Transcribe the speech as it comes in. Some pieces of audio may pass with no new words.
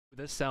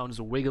This sounds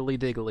wiggly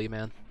diggly,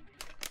 man.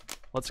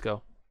 Let's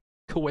go.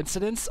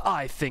 Coincidence?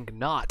 I think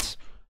not.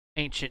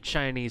 Ancient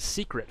Chinese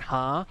secret,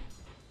 huh?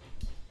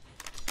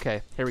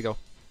 Okay, here we go.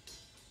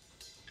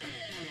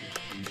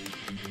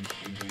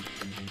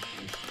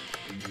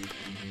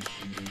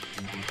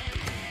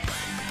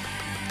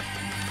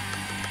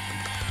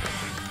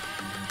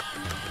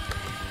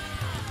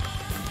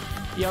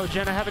 Yo,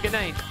 Jenna, have a good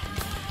night.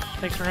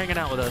 Thanks for hanging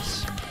out with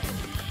us.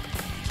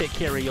 Take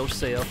care of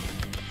yourself.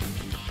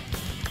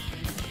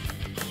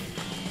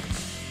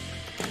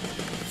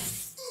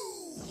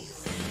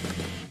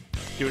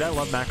 Dude, I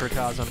love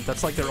Macrocosm.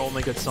 That's like their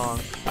only good song,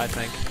 I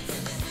think.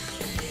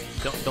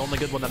 The only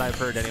good one that I've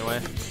heard, anyway.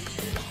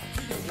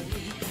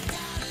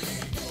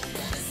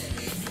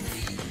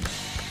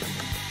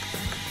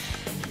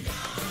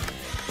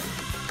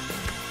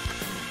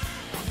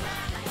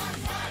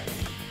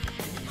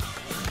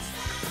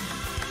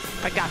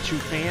 I got you,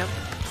 fam.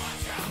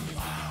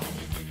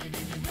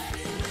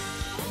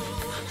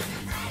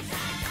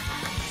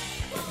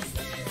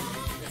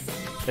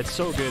 It's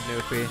so good,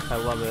 Nufi. I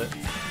love it.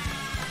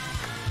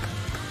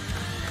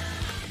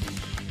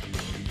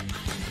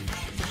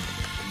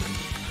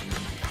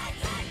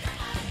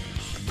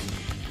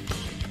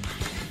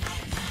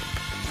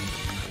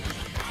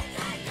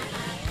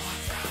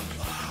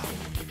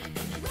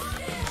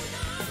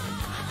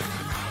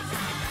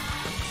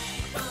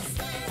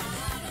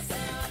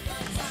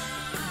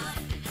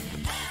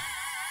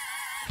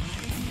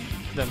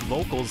 Them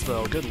vocals,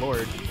 though, good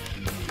lord.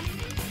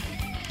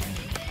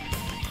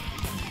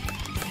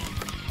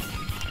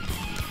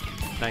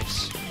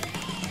 Nice.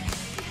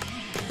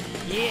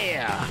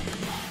 Yeah!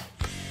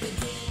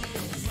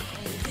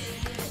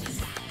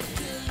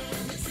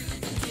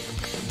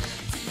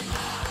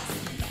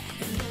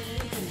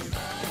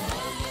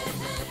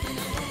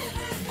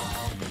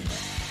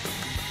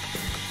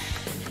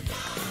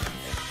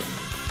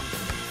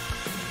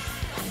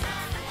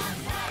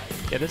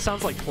 Yeah, this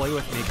sounds like Play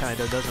With Me,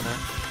 kinda, doesn't it?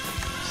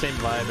 Same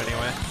vibe,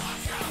 anyway.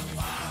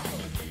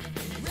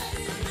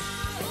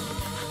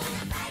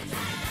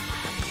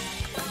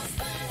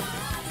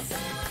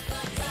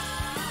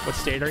 What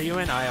state are you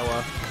in?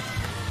 Iowa.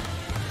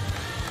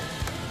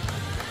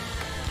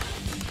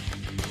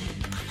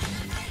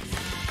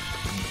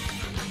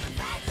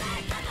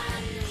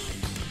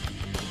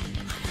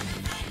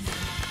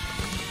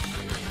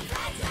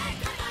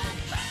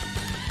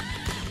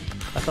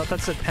 I thought that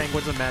said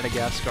Penguins of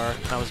Madagascar,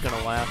 and I was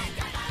gonna laugh.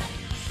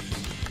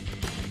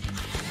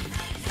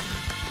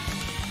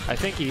 I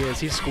think he is.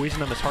 He's squeezing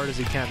them as hard as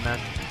he can, man.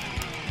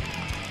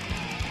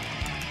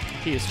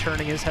 He is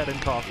turning his head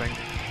and coughing.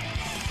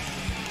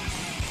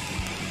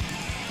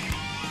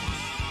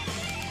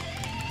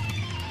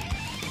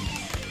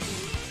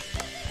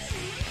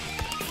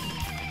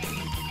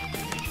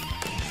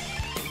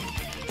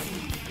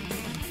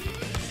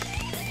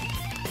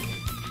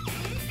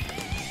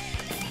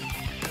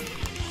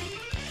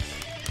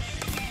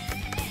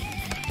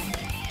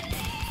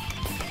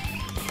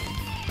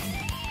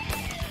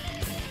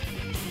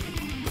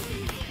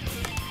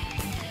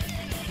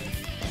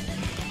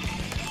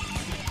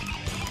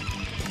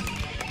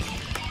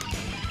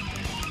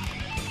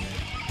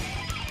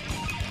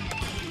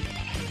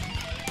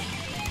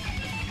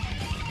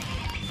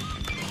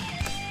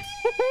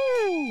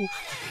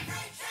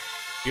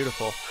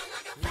 Beautiful.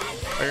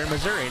 Oh, you're in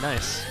Missouri,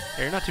 nice.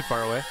 Yeah, you're not too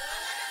far away.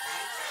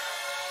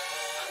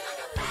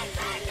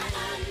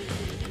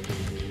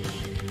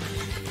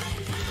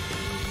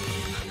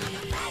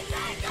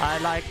 I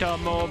like to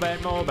move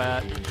it, move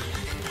it.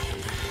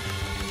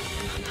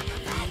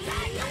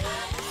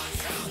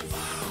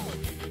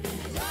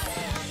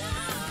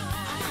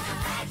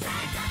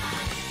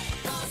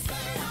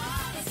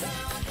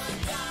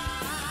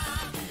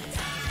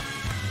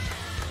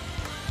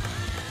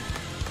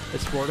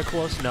 Is Florida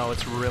close? No,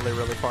 it's really,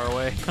 really far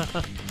away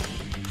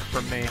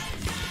from me.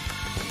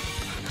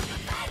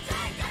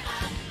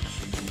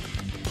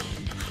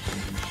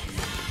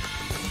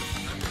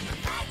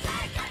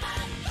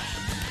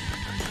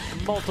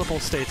 Multiple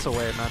states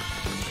away, man.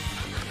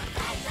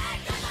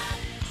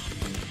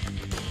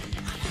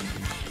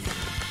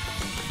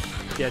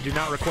 Yeah, do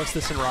not request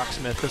this in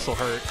Rocksmith. This'll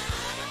hurt.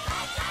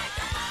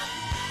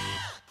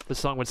 This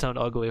song would sound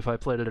ugly if I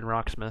played it in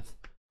Rocksmith.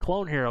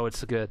 Clone Hero,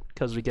 it's good,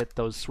 because we get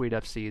those sweet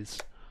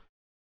FCs.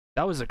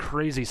 That was a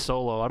crazy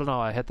solo. I don't know how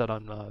I hit that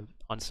on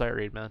sight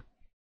read, man.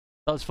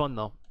 That was fun,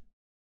 though.